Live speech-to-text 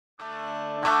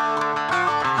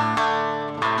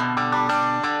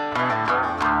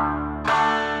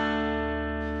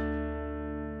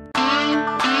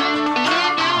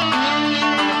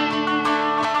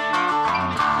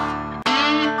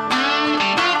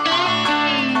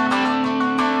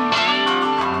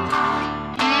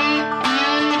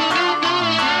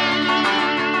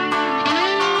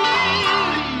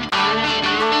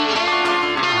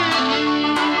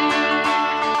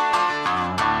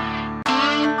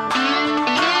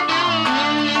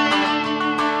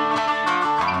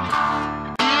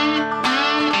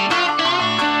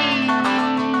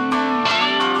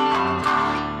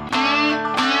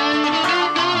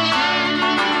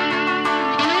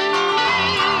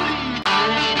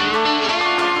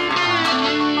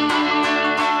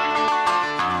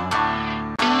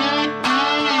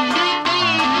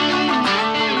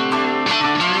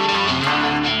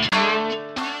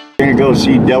go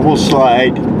see Devil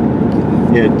Slide.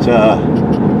 It's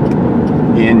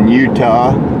in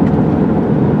Utah,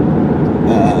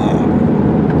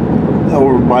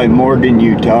 over by Morgan,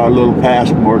 Utah, a little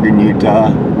past Morgan, Utah.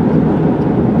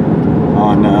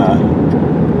 On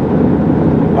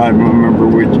I don't remember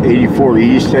which, 84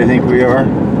 East, I think we are.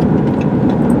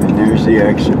 And there's the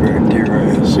exit right there, I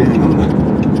assume.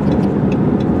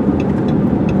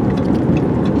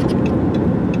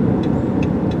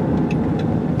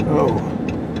 Oh,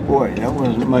 boy, that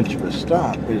wasn't much of a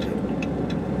stop, is it?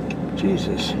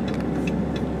 Jesus.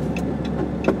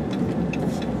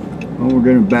 Well, we're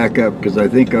going to back up because I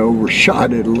think I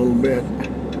overshot it a little bit.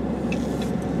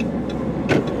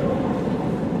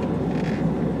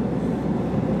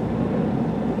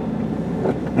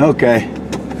 Okay.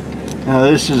 Now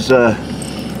this is, we're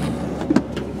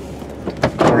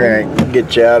going to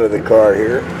get you out of the car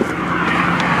here.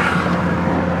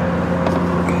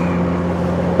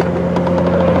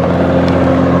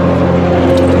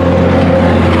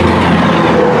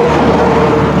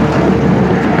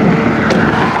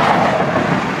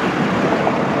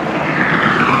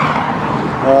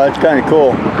 Oh, that's kind of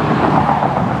cool.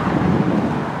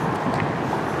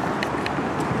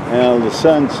 Now the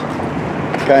sun's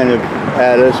kind of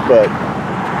at us, but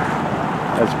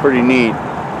that's pretty neat. You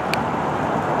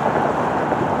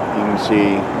can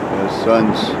see the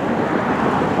sun's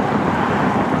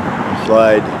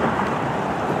slide.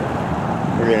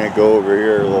 We're gonna go over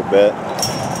here a little bit.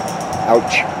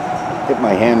 Ouch! Hit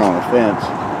my hand on a fence.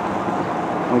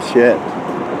 Oh shit!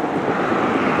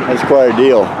 That's quite a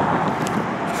deal.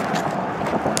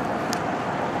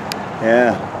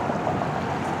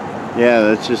 Yeah,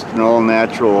 that's just an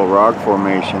all-natural rock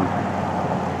formation.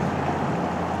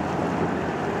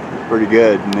 Pretty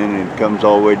good. And then it comes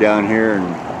all the way down here,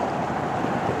 and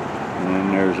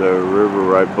then there's a river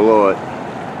right below it.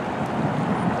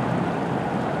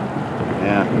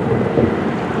 Yeah.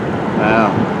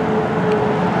 Wow.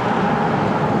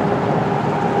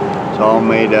 It's all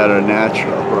made out of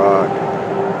natural rock.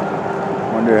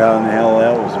 Wonder how in the hell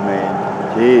that was made.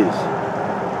 Jeez.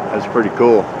 That's pretty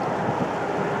cool.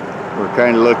 We're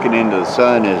kind of looking into the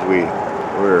sun as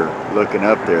we're looking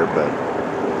up there, but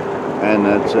man,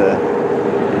 that's a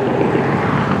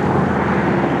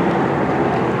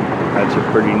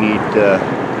pretty neat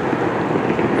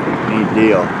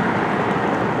deal.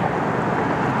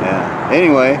 Yeah.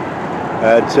 Anyway,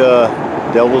 that's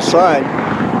Devil Slide.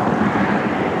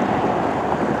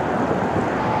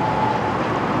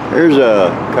 Here's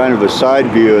a kind of a side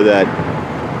view of that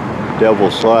Devil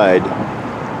Slide.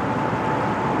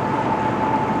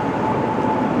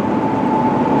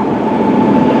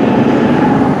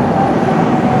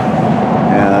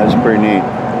 Pretty neat.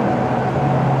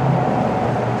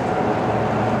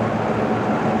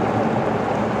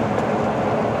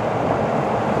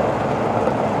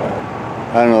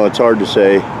 I don't know, it's hard to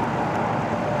say.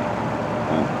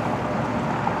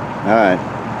 Alright.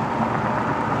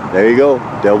 There you go,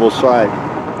 Devil Slide.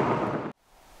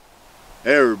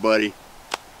 Hey everybody.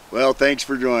 Well, thanks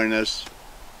for joining us.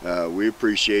 We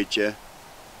appreciate you.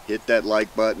 Hit that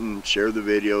like button, share the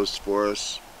videos for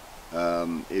us.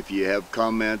 If you have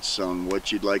comments on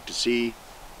what you'd like to see,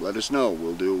 let us know.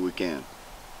 We'll do what we can.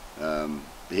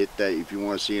 Hit that if you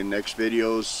want to see the next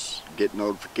videos, get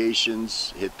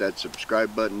notifications, hit that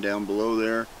subscribe button down below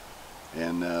there,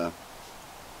 and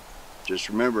just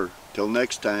remember, till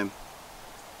next time,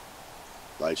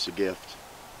 life's a gift.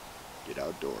 Get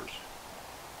outdoors.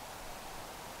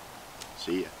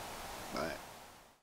 See ya. Bye.